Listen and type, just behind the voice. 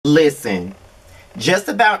Listen, just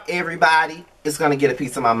about everybody is going to get a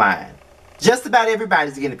piece of my mind. Just about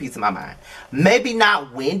everybody's getting a piece of my mind. Maybe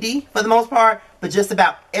not Wendy for the most part, but just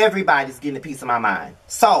about everybody's getting a piece of my mind.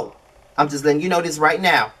 So, I'm just letting you know this right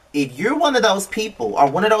now. If you're one of those people or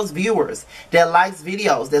one of those viewers that likes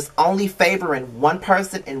videos that's only favoring one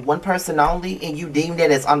person and one person only, and you deem that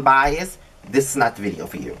as unbiased, this is not the video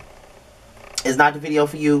for you. It's not the video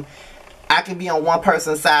for you. I can be on one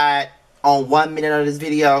person's side on 1 minute of this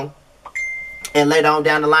video, and later on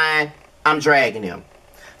down the line, I'm dragging them.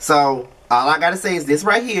 So all I gotta say is this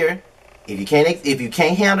right here. If you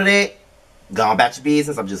can't handle that, go on about your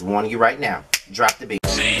business. I'm just warning you right now. Drop the beat.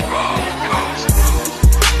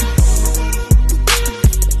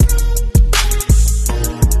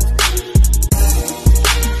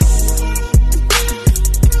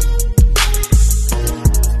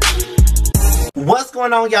 What's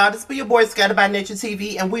going on, y'all? This is your boy Scattered by Nature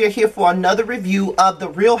TV, and we are here for another review of the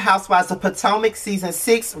Real Housewives of Potomac Season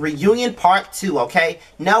 6 Reunion Part 2, okay?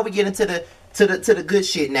 Now we get into the good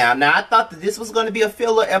shit now. Now, I thought that this was going to be a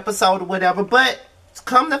filler episode or whatever, but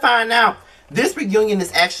come to find out, this reunion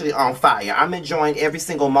is actually on fire. I'm enjoying every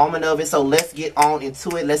single moment of it, so let's get on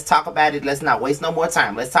into it. Let's talk about it. Let's not waste no more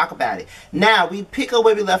time. Let's talk about it. Now, we pick up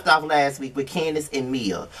where we left off last week with Candace and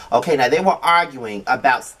Mia. Okay, now they were arguing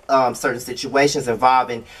about certain situations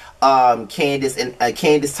involving Candace and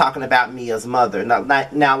Candace talking about Mia's mother.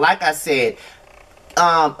 Now, like I said,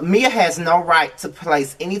 Mia has no right to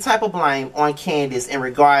place any type of blame on Candace in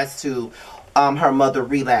regards to her mother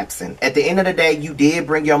relapsing. At the end of the day, you did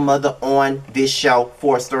bring your mother on this show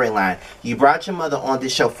for a storyline. You brought your mother on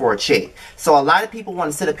this show for a check. So a lot of people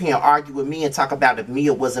want to sit up here and argue with me and talk about if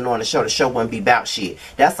Mia wasn't on the show wouldn't be about shit.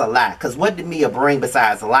 That's a lie. Because what did Mia bring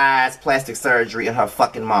besides lies, plastic surgery, and her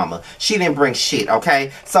fucking mama? She didn't bring shit,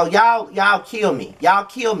 okay? So y'all kill me. Y'all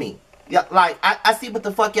kill me. Yeah, like, I see what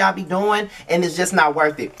the fuck y'all be doing, and it's just not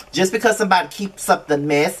worth it. Just because somebody keeps up the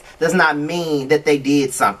mess does not mean that they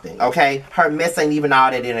did something, okay? Her mess ain't even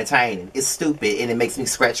all that entertaining. It's stupid, and it makes me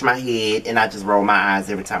scratch my head, and I just roll my eyes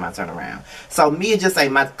every time I turn around. So, Mia just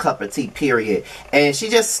ain't my cup of tea, period. And she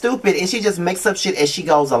just stupid, and she just makes up shit as she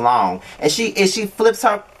goes along. And she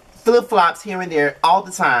flip-flops here and there all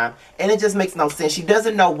the time, and it just makes no sense. She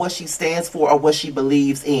doesn't know what she stands for or what she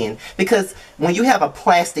believes in, because when you have a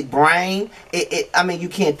plastic brain, I mean, you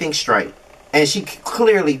can't think straight, and she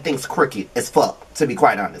clearly thinks crooked as fuck, to be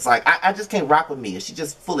quite honest. Like, I just can't rock with Mia. She's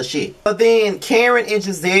just full of shit. But then Karen and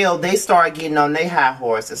Giselle, they start getting on their high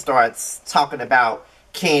horse and starts talking about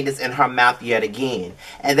Candace and her mouth yet again,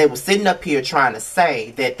 and they were sitting up here trying to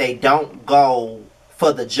say that they don't go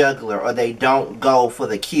for the juggler, or they don't go for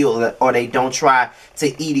the kill, or they don't try to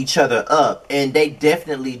eat each other up. And they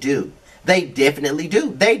definitely do. They definitely do.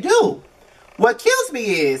 They do. What kills me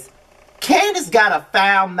is Candace got a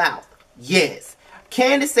foul mouth. Yes.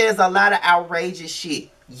 Candace says a lot of outrageous shit.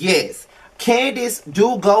 Yes. Candace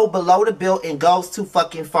do go below the belt and goes too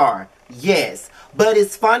fucking far. Yes. But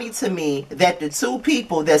it's funny to me that the two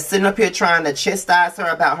people that's sitting up here trying to chastise her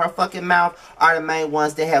about her fucking mouth are the main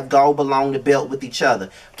ones that have go below the belt with each other.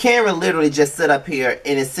 Karen literally just sit up here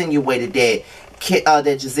and insinuated that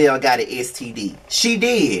Giselle got an STD. She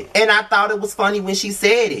did. And I thought it was funny when she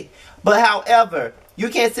said it. But however, you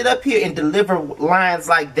can't sit up here and deliver lines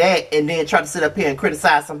like that and then try to sit up here and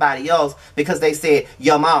criticize somebody else because they said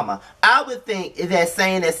your mama. I would think that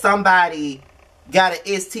saying that somebody got an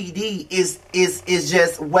STD is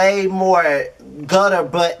just way more gutter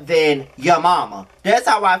butt than your mama. That's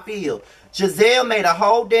how I feel. Giselle made a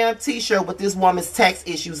whole damn t-shirt with this woman's tax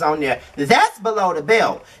issues on there. That's below the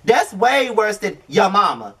belt. That's way worse than your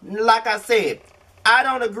mama. Like I said, I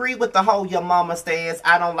don't agree with the whole your mama stance.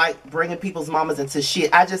 I don't like bringing people's mamas into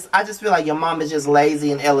shit. I just feel like your mama's just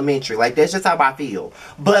lazy in elementary. Like, that's just how I feel.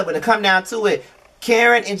 But when it come down to it,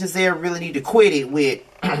 Karen and Giselle really need to quit it with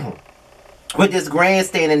with this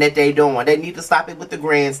grandstanding that they doing. They need to stop it with the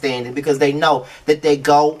grandstanding, because they know that they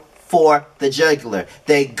go for the jugular.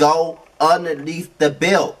 They go underneath the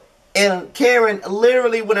belt. And Karen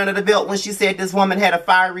literally went under the belt when she said this woman had a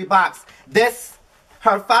fiery box.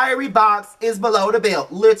 Her fiery box is below the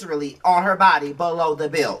belt. Literally on her body, below the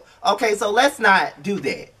belt. Okay, so let's not do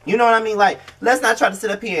that. You know what I mean? Like, let's not try to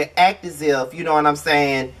sit up here and act as if, you know what I'm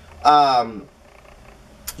saying,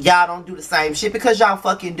 y'all don't do the same shit, because y'all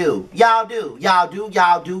fucking do. Y'all do. Y'all do.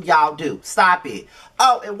 Y'all do. Y'all do. Stop it.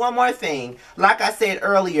 Oh, and one more thing. Like I said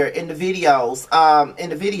earlier in the videos,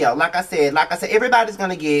 like I said, everybody's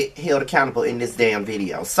gonna get held accountable in this damn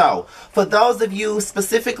video. So, for those of you,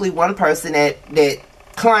 specifically one person that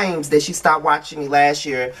claims that she stopped watching me last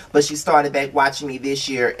year, but she started back watching me this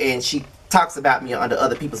year, and she talks about me under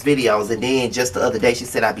other people's videos, and then just the other day she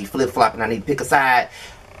said I be flip-flopping, I need to pick a side.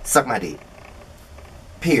 Suck my dick.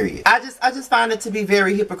 Period. I just find it to be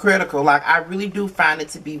very hypocritical. Like, I really do find it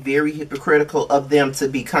to be very hypocritical of them to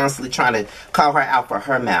be constantly trying to call her out for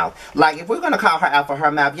her mouth. Like, if we're going to call her out for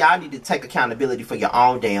her mouth, y'all need to take accountability for your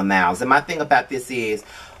own damn mouths. And my thing about this is,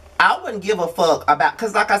 I wouldn't give a fuck about,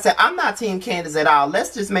 because like I said, I'm not Team Candace at all.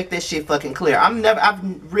 Let's just make this shit fucking clear.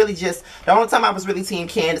 I've really just, the only time I was really Team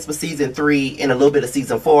Candace was season 3 and a little bit of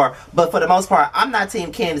season 4. But for the most part, I'm not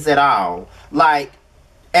Team Candace at all. Like,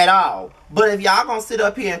 at all. But if y'all gonna sit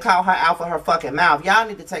up here and call her out for her fucking mouth, y'all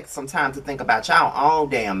need to take some time to think about y'all own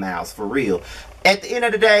damn mouths, for real. At the end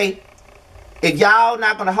of the day, if y'all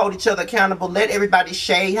not gonna hold each other accountable, let everybody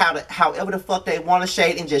shade however the fuck they want to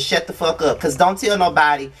shade, and just shut the fuck up. Cause don't tell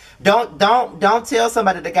nobody, don't tell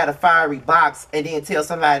somebody that got a fiery box and then tell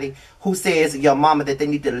somebody who says your mama that they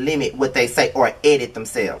need to limit what they say or edit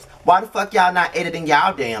themselves. Why the fuck y'all not editing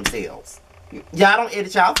y'all damn selves? Y'all don't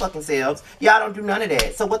edit y'all fucking selves. Y'all don't do none of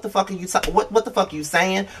that. So what the fuck are you what the fuck are you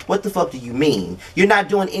saying? What the fuck do you mean? You're not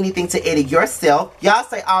doing anything to edit yourself. Y'all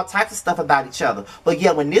say all types of stuff about each other. But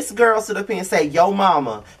yeah, when this girl sit up here and say, yo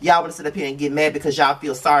mama, y'all want to sit up here and get mad because y'all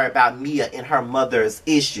feel sorry about Mia and her mother's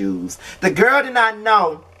issues. The girl did not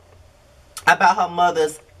know about her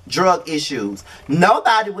mother's drug issues.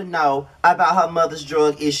 Nobody would know about her mother's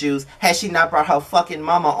drug issues had she not brought her fucking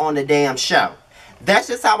mama on the damn show. That's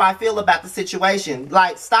just how I feel about the situation.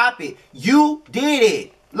 Like, stop it. You did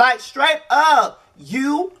it. Like, straight up.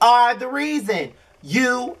 You are the reason.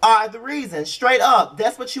 You are the reason. Straight up.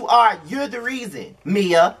 That's what you are. You're the reason.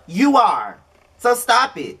 Mia, you are. So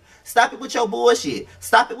stop it. Stop it with your bullshit.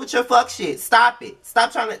 Stop it with your fuck shit. Stop it.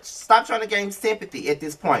 Stop trying to gain sympathy at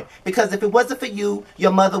this point. Because if it wasn't for you,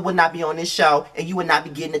 your mother would not be on this show and you would not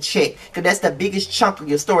be getting a check. Because that's the biggest chunk of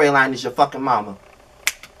your storyline is your fucking mama.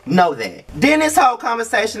 Know that. Then this whole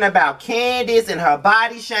conversation about Candace and her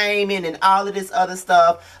body shaming and all of this other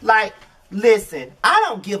stuff. Like, listen, I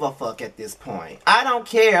don't give a fuck at this point. I don't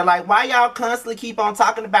care. Like, why y'all constantly keep on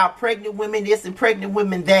talking about pregnant women this and pregnant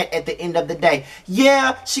women that at the end of the day?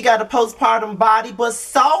 Yeah, she got a postpartum body, but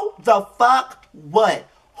so the fuck what?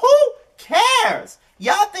 Who cares?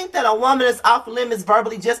 Y'all think that a woman is off limits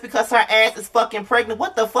verbally just because her ass is fucking pregnant?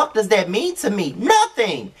 What the fuck does that mean to me?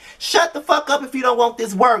 Nothing. Shut the fuck up if you don't want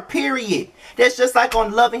this work, period. That's just like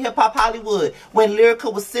on Love and Hip Hop Hollywood, when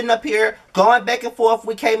Lyrica was sitting up here going back and forth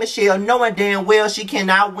with K. Michelle, knowing damn well she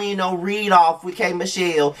cannot win no read-off with K.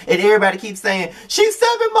 Michelle. And everybody keeps saying, she's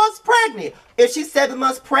 7 months pregnant. If she's 7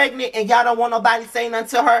 months pregnant and y'all don't want nobody saying nothing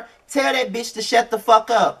to her, tell that bitch to shut the fuck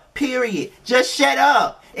up. Period. Just shut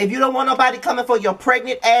up. If you don't want nobody coming for your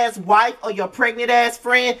pregnant ass wife or your pregnant ass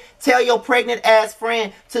friend, tell your pregnant ass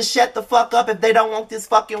friend to shut the fuck up if they don't want this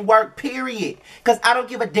fucking work, period. Because I don't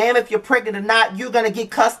give a damn if you're pregnant or not, you're going to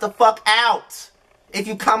get cussed the fuck out if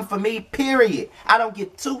you come for me, period. I don't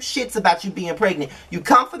give 2 shits about you being pregnant. You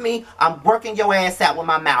come for me, I'm working your ass out with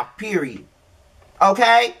my mouth, period.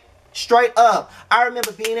 Okay? Straight up. I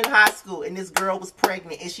remember being in high school and this girl was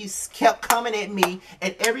pregnant and she kept coming at me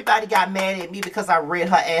and everybody got mad at me because I read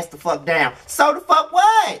her ass the fuck down. So the fuck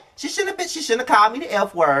what? She shouldn't have called me the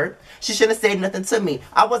F word. She shouldn't have said nothing to me.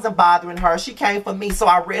 I wasn't bothering her. She came for me, so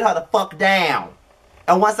I read her the fuck down.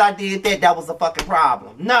 And once I did that, that was a fucking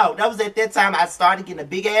problem. No, that was at that time I started getting a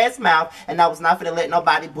big ass mouth and I was not finna let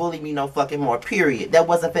nobody bully me no fucking more, period. That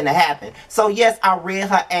wasn't finna happen. So yes, I read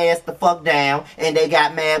her ass the fuck down and they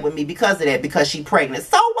got mad with me because of that, because she pregnant.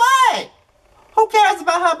 So what? Who cares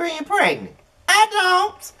about her being pregnant? I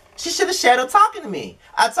don't. She should have shut up talking to me.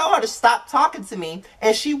 I told her to stop talking to me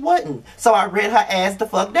and she wouldn't. So I read her ass the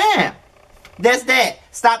fuck down. That's that.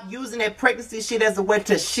 Stop using that pregnancy shit as a way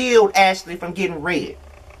to shield Ashley from getting red.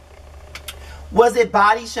 Was it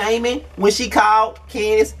body shaming when she called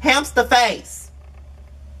Candace hamster face?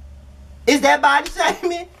 Is that body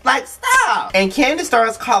shaming? Like, stop. And Candace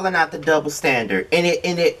starts calling out the double standard. And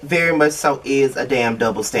it very much so is a damn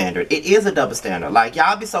double standard. It is a double standard. Like,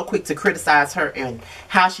 y'all be so quick to criticize her and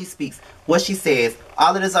how she speaks, what she says,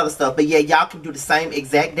 all of this other stuff. But yeah, y'all can do the same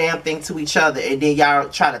exact damn thing to each other. And then y'all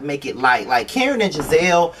try to make it light. Like, Karen and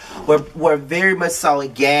Giselle were very much so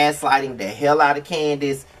gaslighting the hell out of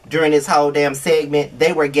Candace. During this whole damn segment,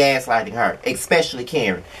 they were gaslighting her, especially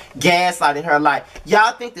Karen. Gaslighting her like,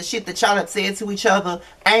 y'all think the shit that y'all have said to each other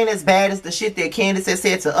ain't as bad as the shit that Candace has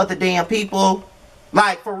said to other damn people?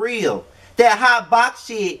 Like, for real. That hot box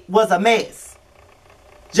shit was a mess.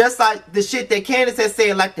 Just like the shit that Candace has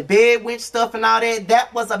said, like the bed witch stuff and all that,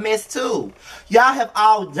 that was a mess too. Y'all have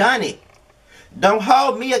all done it. Don't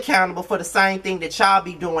hold me accountable for the same thing that y'all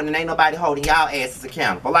be doing and ain't nobody holding y'all asses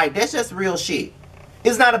accountable. Like, that's just real shit.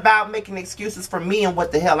 It's not about making excuses for me and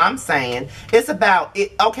what the hell I'm saying. It's about,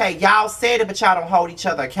 okay, y'all said it, but y'all don't hold each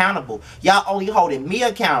other accountable. Y'all only holding me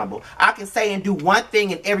accountable. I can say and do one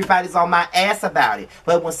thing and everybody's on my ass about it.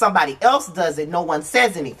 But when somebody else does it, no one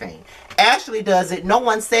says anything. Ashley does it, no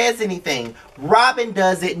one says anything. Robin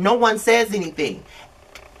does it, no one says anything.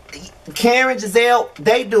 Karen, Giselle,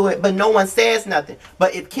 they do it, but no one says nothing.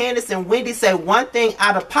 But if Candace and Wendy say one thing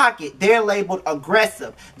out of pocket, they're labeled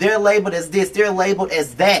aggressive. They're labeled as this. They're labeled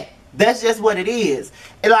as that. That's just what it is.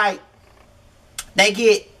 And like, they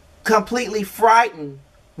get completely frightened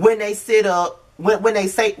when they sit up. When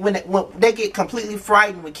they get completely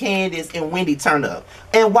frightened when Candace and Wendy turn up.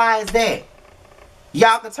 And why is that?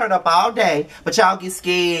 Y'all can turn up all day, but y'all get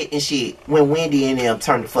scared and shit when Wendy and them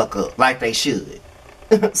turn the fuck up like they should.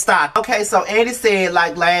 Stop. Okay, so Andy said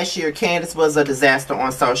like last year Candace was a disaster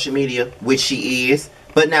on social media, which she is.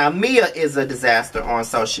 But now Mia is a disaster on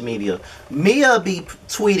social media. Mia be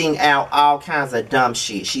tweeting out all kinds of dumb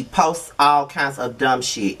shit. She posts all kinds of dumb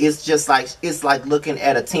shit. It's just like, it's like looking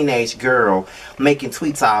at a teenage girl making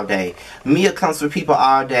tweets all day. Mia comes for people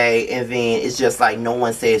all day and then it's just like no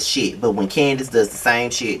one says shit. But when Candace does the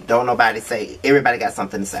same shit, don't nobody say, everybody got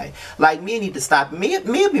something to say. Like Mia need to stop. Mia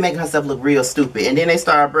be making herself look real stupid. And then they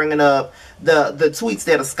start bringing up the tweets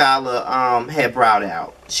that a scholar had brought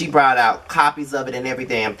out. She brought out copies of it and every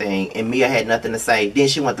damn thing, and Mia had nothing to say. Then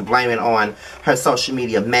she went to blame it on her social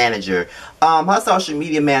media manager. Her social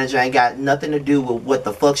media manager ain't got nothing to do with what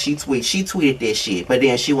the fuck she tweeted. She tweeted that shit, but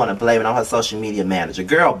then she want to blame it on her social media manager.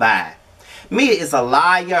 Girl, bye. Mia is a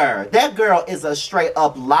liar. That girl is a straight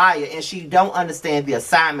up liar, and she don't understand the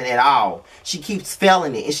assignment at all. She keeps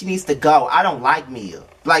failing it, and she needs to go. I don't like Mia.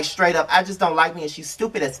 Like, straight up, I just don't like Mia. She's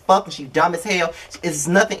stupid as fuck, and she's dumb as hell. There's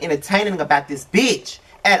nothing entertaining about this bitch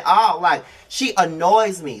at all. Like, she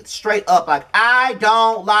annoys me straight up. Like, I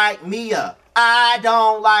don't like Mia. I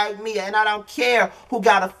don't like Mia, and I don't care who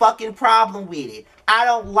got a fucking problem with it. I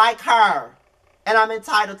don't like her, and I'm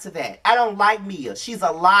entitled to that. I don't like Mia. She's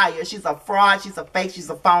a liar. She's a fraud. She's a fake.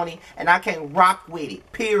 She's a phony, and I can't rock with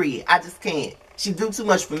it. Period. I just can't. She do too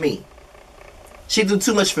much for me. She do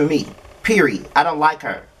too much for me. Period. I don't like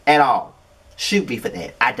her at all. Shoot me for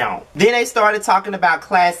that. I don't. Then they started talking about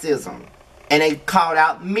classism. And they called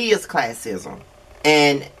out Mia's classism.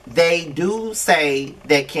 And they do say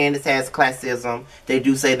that Candace has classism. They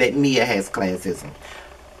do say that Mia has classism.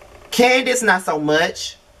 Candace, not so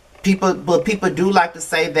much. But people do like to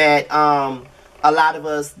say that a lot of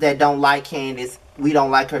us that don't like Candace, we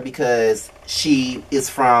don't like her because she is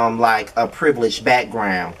from like a privileged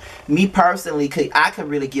background. Me personally, I could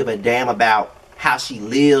really give a damn about how she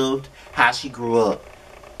lived, how she grew up.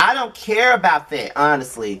 I don't care about that,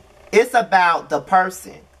 honestly. It's about the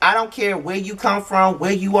person. I don't care where you come from,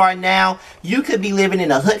 where you are now. You could be living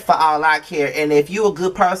in a hood for all I care. And if you're a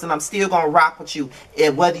good person, I'm still going to rock with you.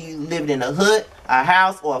 And whether you live in a hood, a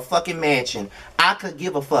house, or a fucking mansion, I could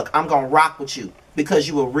give a fuck. I'm going to rock with you. Because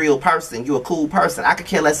you a real person. You a cool person. I could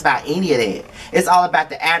care less about any of that. It's all about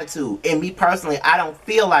the attitude. And me personally, I don't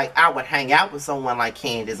feel like I would hang out with someone like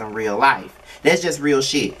Candace in real life. That's just real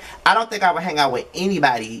shit. I don't think I would hang out with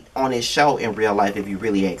anybody on this show in real life if you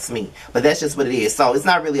really ask me. But that's just what it is. So it's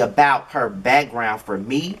not really about her background for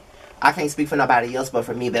me. I can't speak for nobody else, but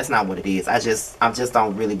for me, that's not what it is. I just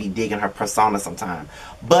don't really be digging her persona sometimes.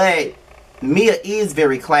 But Mia is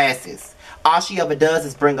very classist. All she ever does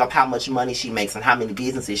is bring up how much money she makes and how many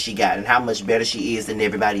businesses she got and how much better she is than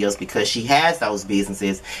everybody else because she has those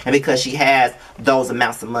businesses and because she has those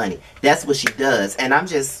amounts of money. That's what she does. And I'm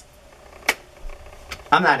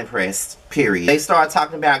not impressed, period. They start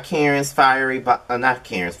talking about Karen's fiery box, not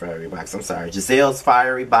Karen's fiery box, I'm sorry, Giselle's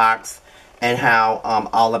fiery box, and how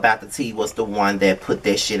All About the Tea was the one that put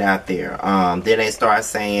that shit out there. Then they start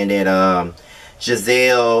saying that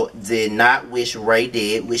Giselle did not wish Ray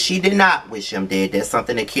dead, which she did not wish him dead. That's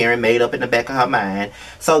something that Karen made up in the back of her mind.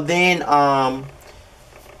 So then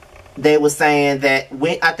they were saying that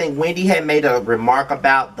I think Wendy had made a remark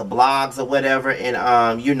about the blogs or whatever,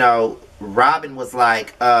 and you know, Robin was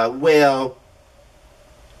like, well,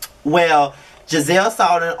 Giselle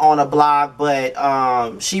saw it on a blog,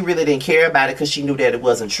 but she really didn't care about it because she knew that it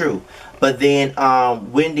wasn't true. But then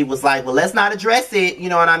Wendy was like, well, let's not address it. You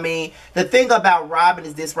know what I mean? The thing about Robin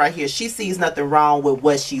is this right here. She sees nothing wrong with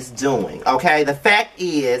what she's doing. Okay? The fact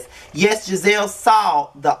is, yes, Giselle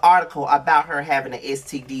saw the article about her having an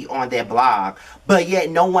STD on their blog. But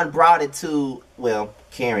yet no one brought it to, well,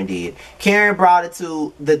 Karen did. Karen brought it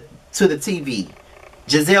to the TV.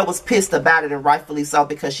 Giselle was pissed about it, and rightfully so,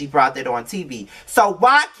 because she brought that on TV. So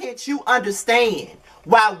why can't you understand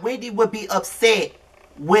why Wendy would be upset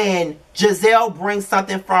when Giselle brings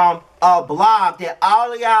something from a blog that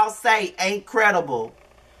all of y'all say ain't credible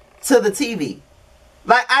to the TV.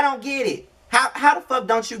 Like, I don't get it. How the fuck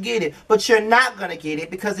don't you get it? But you're not going to get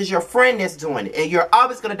it because it's your friend that's doing it. And you're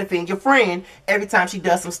always going to defend your friend every time she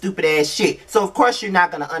does some stupid ass shit. So, of course, you're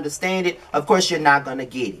not going to understand it. Of course, you're not going to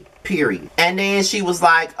get it. Period. And then she was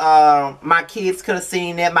like, my kids could have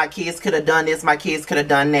seen that. My kids could have done this. My kids could have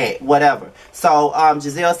done that. Whatever. So,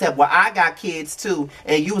 Giselle said, well, I got kids too.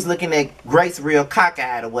 And you was looking at Grace real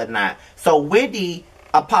cockeyed or whatnot. So, Wendy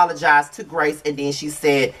apologized to Grace, and then she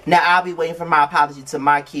said, now I'll be waiting for my apology to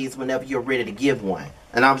my kids whenever you're ready to give one.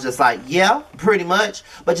 And I was just like, yeah, pretty much.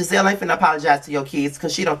 But Giselle ain't finna apologize to your kids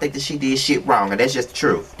because she don't think that she did shit wrong, and that's just the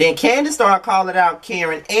truth. Then Candace started calling out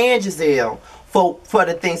Karen and Giselle for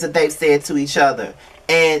the things that they've said to each other.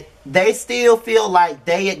 And they still feel like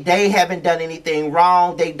they haven't done anything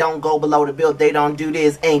wrong. They don't go below the belt. They don't do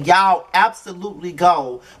this. And y'all absolutely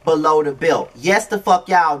go below the belt. Yes, the fuck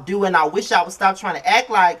y'all do. And I wish y'all would stop trying to act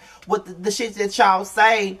like what the shit that y'all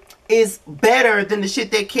say is better than the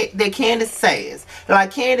shit that Candace says.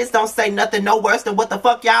 Like, Candace don't say nothing no worse than what the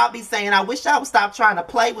fuck y'all be saying. I wish y'all would stop trying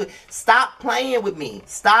to stop playing with me.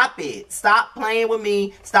 Stop it. Stop playing with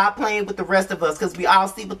me. Stop playing with the rest of us, because we all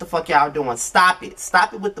see what the fuck y'all doing. Stop it.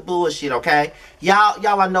 Stop it with the bullshit, okay? Y'all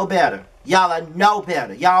are no better. Y'all are no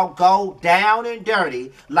better. Y'all go down and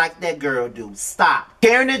dirty like that girl do. Stop.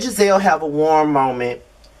 Karen and Giselle have a warm moment.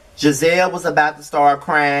 Giselle was about to start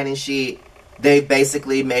crying and shit. They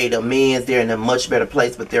basically made amends. They're in a much better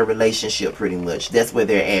place with their relationship, pretty much. That's where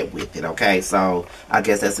they're at with it, okay? So, I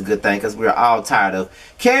guess that's a good thing, because we're all tired of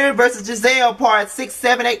Karen versus Giselle part 6,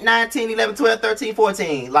 7, 8, 9, 10, 11, 12, 13,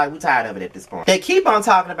 14. Like, we're tired of it at this point. They keep on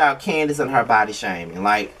talking about Candace and her body shaming.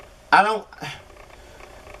 Like, I don't...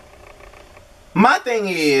 My thing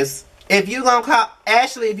is, if you're going to call...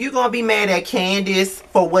 Ashley, if you're going to be mad at Candace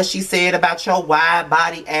for what she said about your wide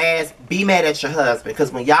body ass, be mad at your husband.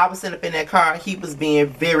 Because when y'all was sitting up in that car, he was being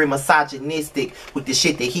very misogynistic with the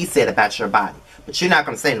shit that he said about your body. But you're not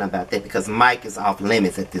going to say nothing about that because Mike is off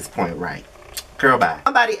limits at this point, right? Girl, bye.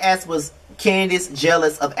 Somebody asked, was Candace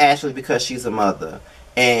jealous of Ashley because she's a mother?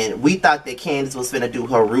 And we thought that Candace was finna do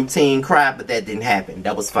her routine cry, but that didn't happen.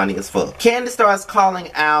 That was funny as fuck. Candace starts calling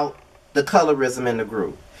out the colorism in the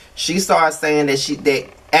group. She starts saying that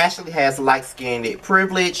Ashley has light-skinned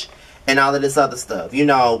privilege and all of this other stuff. You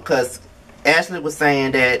know, because Ashley was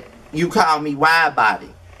saying that you call me wide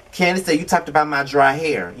body. Candace said you talked about my dry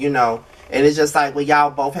hair, you know. And it's just like, well,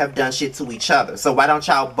 y'all both have done shit to each other. So why don't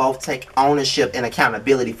y'all both take ownership and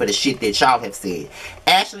accountability for the shit that y'all have said?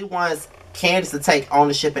 Ashley wants Candace to take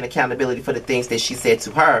ownership and accountability for the things that she said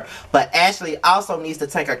to her, but Ashley also needs to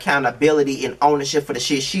take accountability and ownership for the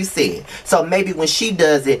shit she said. So maybe when she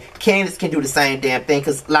does it, Candace can do the same damn thing,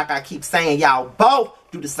 because like I keep saying, y'all both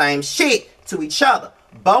do the same shit to each other.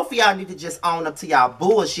 Both of y'all need to just own up to y'all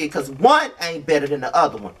bullshit, because one ain't better than the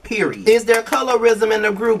other one, period. Is there colorism in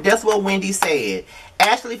the group? That's what Wendy said.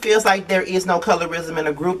 Ashley feels like there is no colorism in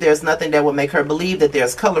the group. There's nothing that would make her believe that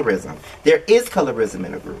there's colorism. There is colorism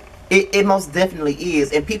in the group. It most definitely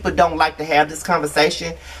is. And people don't like to have this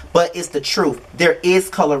conversation, but it's the truth. There is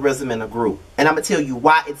colorism in the group. And I'm going to tell you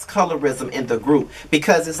why it's colorism in the group.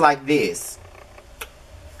 Because it's like this.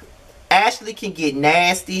 Ashley can get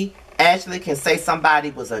nasty. Ashley can say somebody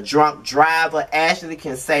was a drunk driver. Ashley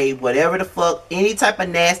can say whatever the fuck, any type of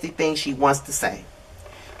nasty thing she wants to say.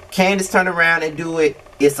 Candace turn around and do it,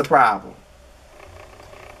 it's a problem.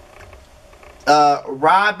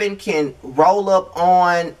 Robin can roll up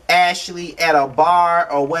on Ashley at a bar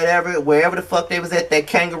or whatever, wherever the fuck they was at, that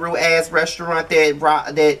kangaroo ass restaurant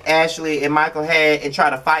that Ashley and Michael had, and try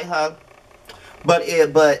to fight her. But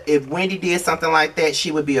if Wendy did something like that,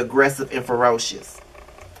 she would be aggressive and ferocious.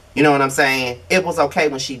 You know what I'm saying? It was okay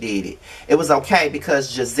when she did it. It was okay because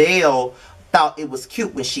Giselle thought it was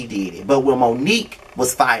cute when she did it. But when Monique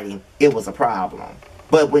was fighting, it was a problem.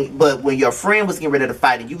 But when your friend was getting ready to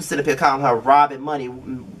fight and you sit up here calling her Robin Money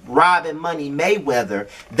Mayweather,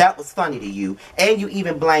 that was funny to you. And you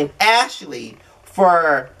even blamed Ashley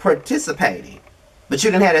for participating. But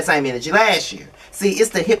you didn't have that same energy last year. See, it's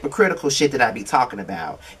the hypocritical shit that I be talking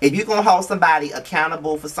about. If you're going to hold somebody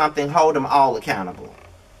accountable for something, hold them all accountable.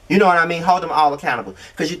 You know what I mean? Hold them all accountable.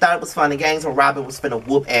 Because you thought it was fun and games when Robin was finna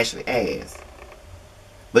whoop Ashley's ass.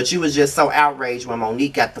 But you was just so outraged when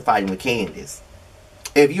Monique got to fighting with Candace.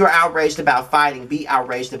 If you're outraged about fighting, be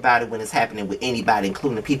outraged about it when it's happening with anybody,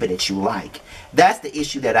 including the people that you like. That's the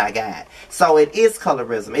issue that I got. So it is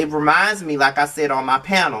colorism. It reminds me, like I said on my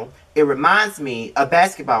panel, it reminds me of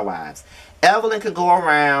Basketball Wives. Evelyn could go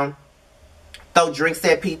around throw drinks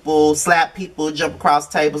at people, slap people, jump across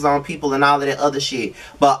tables on people, and all of that other shit.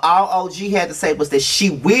 But all OG had to say was that she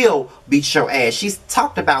will beat your ass. She's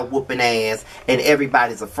talked about whooping ass, and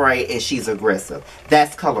everybody's afraid, and she's aggressive.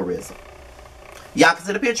 That's colorism. Y'all can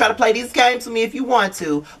sit up here and try to play these games with me if you want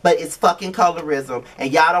to, but it's fucking colorism,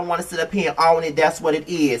 and y'all don't want to sit up here and own it. That's what it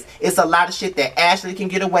is. It's a lot of shit that Ashley can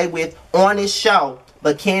get away with on this show,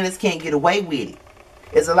 but Candace can't get away with it.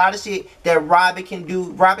 It's a lot of shit that Robin can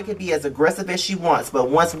do. Robin can be as aggressive as she wants, but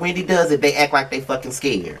once Wendy does it, they act like they fucking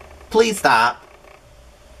scared. Please stop.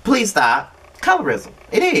 Please stop. Colorism.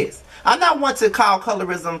 It is. I'm not one to call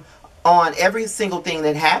colorism on every single thing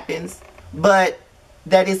that happens, but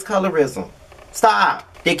that is colorism. Stop.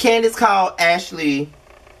 Did Candace call Ashley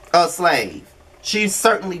a slave? She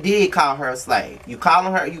certainly did call her a slave. You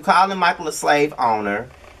calling Michael a slave owner,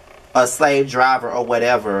 a slave driver, or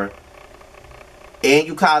whatever, and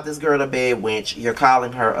you called this girl a bed wench, you're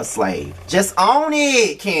calling her a slave. Just own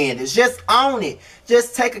it, Candace. Just own it.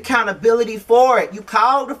 Just take accountability for it. You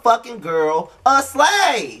called the fucking girl a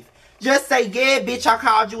slave. Just say, yeah, bitch, I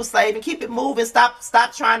called you a slave, and keep it moving. Stop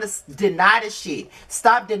trying to deny the shit.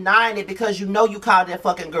 Stop denying it because you know you called that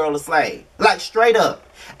fucking girl a slave. Like, straight up.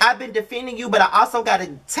 I've been defending you, but I also got to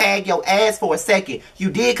tag your ass for a second. You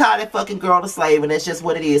did call that fucking girl a slave, and that's just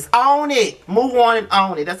what it is. Own it. Move on and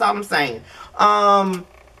own it. That's all I'm saying.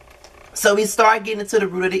 So we start getting into the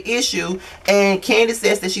root of the issue, and Candace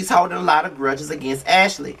says that she's holding a lot of grudges against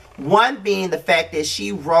Ashley. One being the fact that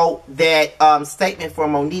she wrote that statement for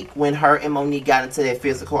Monique when her and Monique got into that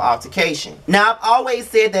physical altercation. Now, I've always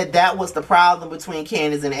said that that was the problem between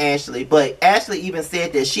Candace and Ashley, but Ashley even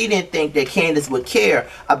said that she didn't think that Candace would care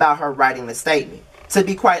about her writing the statement. To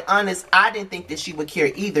be quite honest, I didn't think that she would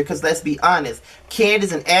care either, because let's be honest,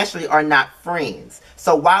 Candace and Ashley are not friends.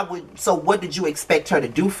 So what did you expect her to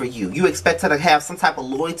do for you? You expect her to have some type of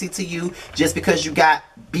loyalty to you just because you got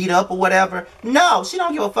beat up or whatever? No, she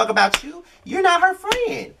don't give a fuck about you. You're not her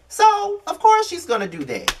friend. So, of course she's going to do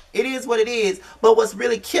that. It is what it is. But what's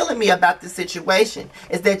really killing me about this situation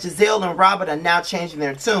is that Giselle and Robert are now changing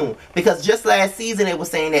their tune. Because just last season they were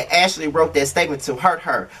saying that Ashley wrote that statement to hurt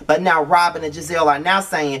her. But now Robin and Giselle are now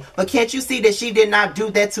saying, but can't you see that she did not do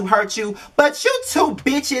that to hurt you? But you two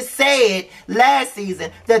bitches said last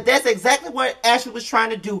season that that's exactly what Ashley was trying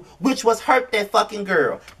to do, which was hurt that fucking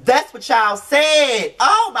girl. That's what y'all said.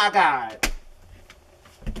 Oh my God.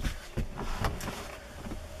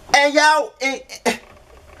 And y'all,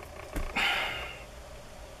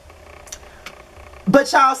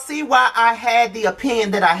 but y'all see why I had the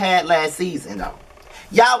opinion that I had last season, though.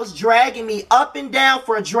 Y'all was dragging me up and down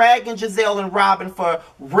for dragging Giselle and Robin for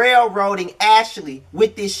railroading Ashley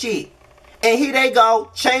with this shit. And here they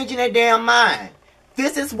go, changing their damn mind.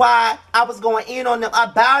 This is why I was going in on them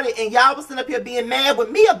about it, and y'all was sitting up here being mad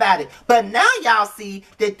with me about it. But now y'all see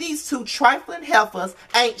that these two trifling heifers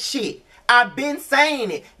ain't shit. I've been saying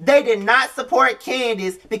it. They did not support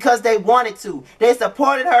Candace because they wanted to. They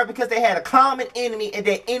supported her because they had a common enemy, and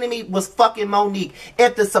their enemy was fucking Monique.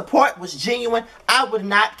 If the support was genuine, I would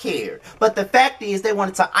not care. But the fact is, they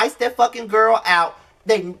wanted to ice that fucking girl out.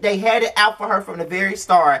 They had it out for her from the very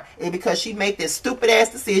start, and because she made this stupid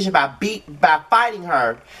ass decision by fighting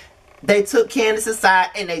her, they took Candace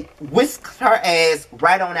aside and they whisked her ass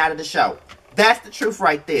right on out of the show. That's the truth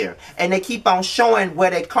right there. And they keep on showing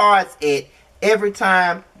where their cards at every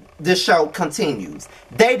time the show continues.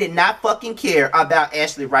 They did not fucking care about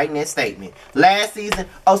Ashley writing that statement. Last season,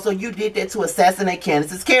 oh, so you did that to assassinate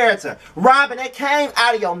Candace's character. Robin, that came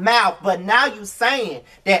out of your mouth, but now you saying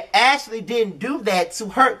that Ashley didn't do that to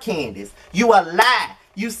hurt Candace. You a lie.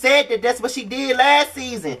 You said that that's what she did last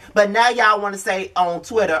season, but now y'all want to say on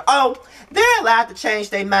Twitter, oh, they're allowed to change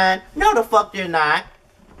their mind. No, the fuck they're not.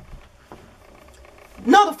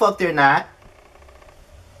 No, the fuck they're not.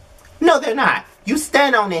 No, they're not. You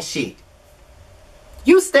stand on that shit.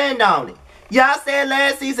 You stand on it. Y'all said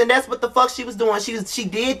last season that's what the fuck she was doing. She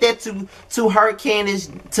did that to hurt Candace,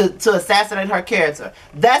 to assassinate her character.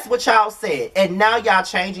 That's what y'all said. And now y'all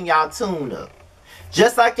changing y'all tune up.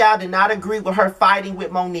 Just like y'all did not agree with her fighting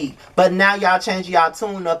with Monique. But now y'all changing y'all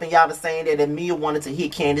tune up, and y'all are saying that if Mia wanted to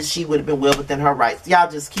hit Candace, she would have been well within her rights. Y'all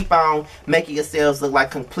just keep on making yourselves look like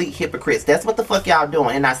complete hypocrites. That's what the fuck y'all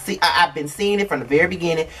doing. And I've been seeing it from the very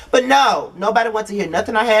beginning. But no, nobody wanted to hear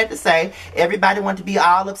nothing I had to say. Everybody wanted to be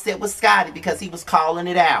all upset with Scotty because he was calling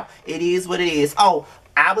it out. It is what it is. Oh,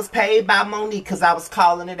 I was paid by Monique because I was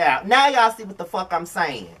calling it out. Now y'all see what the fuck I'm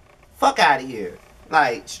saying. Fuck out of here.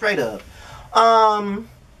 Like, straight up.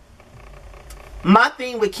 My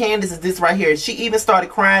thing with Candace is this right here. She even started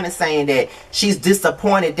crying and saying that she's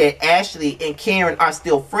disappointed that Ashley and Karen are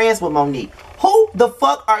still friends with Monique. Who the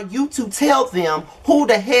fuck are you to tell them who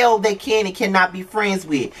the hell they can and cannot be friends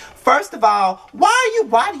with? First of all,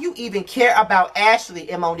 why do you even care about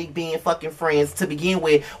Ashley and Monique being fucking friends to begin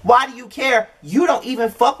with? Why do you care? You don't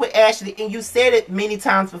even fuck with Ashley, and you said it many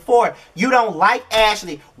times before. You don't like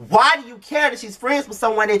Ashley. Why do you care that she's friends with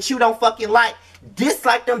someone that you don't fucking like?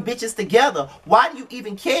 Dislike them bitches together. Why do you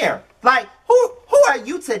even care? Like, who are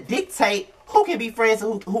you to dictate who can be friends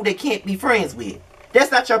and who they can't be friends with?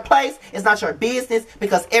 That's not your place. It's not your business,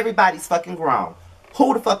 because everybody's fucking grown.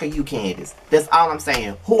 Who the fuck are you, Candace? That's all I'm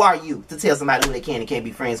saying. Who are you to tell somebody who they can and can't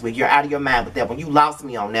be friends with? You're out of your mind with that one. You lost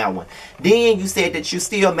me on that one. Then you said that you're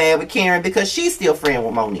still mad with Karen because she's still friend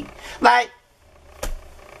with Monique. Like,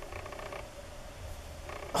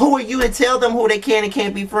 who are you to tell them who they can and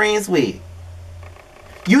can't be friends with?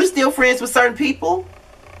 You still friends with certain people?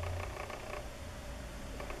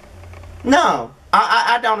 No.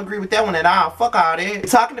 I don't agree with that one at all. Fuck all that.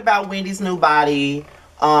 Talking about Wendy's new body.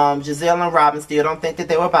 Giselle and Robin still don't think that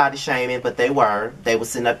they were body shaming, but they were. They were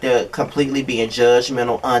sitting up there completely being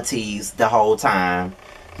judgmental aunties the whole time.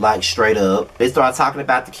 Like, straight up. They started talking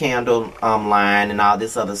about the candle line and all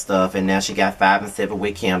this other stuff, and now she got 5 and 7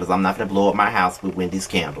 wick candles. I'm not gonna blow up my house with Wendy's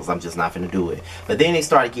candles. I'm just not gonna do it. But then they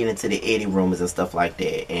started getting into the Eddie rumors and stuff like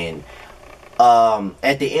that. And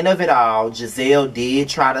at the end of it all, Giselle did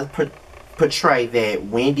try to portray that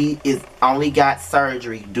Wendy is only got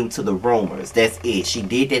surgery due to the rumors. That's it. She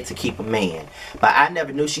did that to keep a man. But I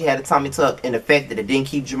never knew she had a tummy tuck, and the fact that it didn't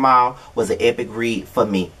keep Jamal was an epic read for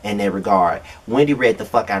me in that regard. Wendy read the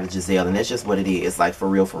fuck out of Giselle, and that's just what it is. Like, for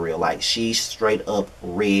real, for real. Like, she straight up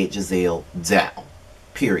read Giselle down.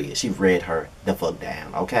 Period. She read her the fuck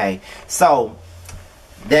down. Okay? So,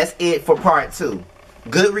 that's it for part 2.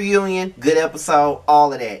 Good reunion, good episode,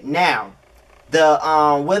 all of that. Now,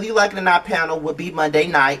 the Whether You Like It or Not panel will be Monday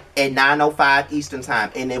night at 9:05 Eastern Time.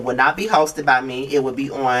 And it will not be hosted by me. It will be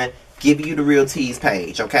on Giving You the Real Tease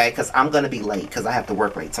page, okay? Because I'm going to be late because I have to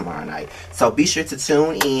work late tomorrow night. So be sure to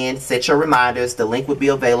tune in. Set your reminders. The link will be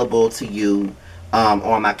available to you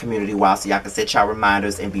on my community wall, so y'all can set your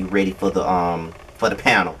reminders and be ready for the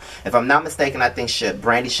panel. If I'm not mistaken, I think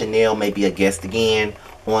Brandy Chanel may be a guest again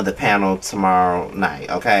on the panel tomorrow night,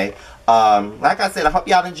 okay? Like I said, I hope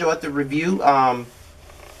y'all enjoyed the review. I'll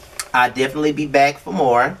definitely be back for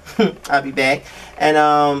more. I'll be back.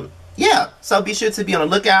 And, yeah. So be sure to be on the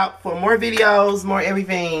lookout for more videos, more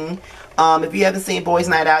everything. If you haven't seen Boys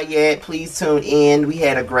Night Out yet, please tune in. We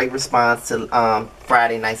had a great response to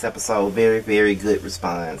Friday night's episode. Very, very good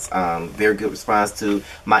response. Very good response to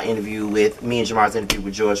my interview with, me and Jamar's interview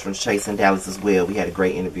with George from Chase in Dallas as well. We had a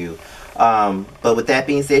great interview. But with that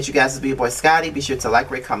being said, you guys, this is your boy Scotty. Be sure to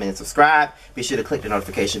like, rate, comment, and subscribe. Be sure to click the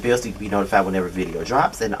notification bell so you can be notified whenever a video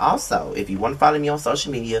drops. And also, if you want to follow me on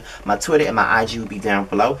social media, my Twitter and my IG will be down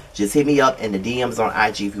below. Just hit me up in the DMs on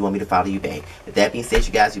IG if you want me to follow you back. With that being said,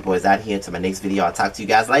 you guys, your boy's out here. Until my next video, I'll talk to you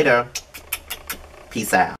guys later.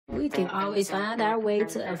 Peace out. We can always find our way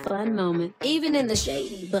to a fun moment, even in the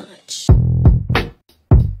shady bunch.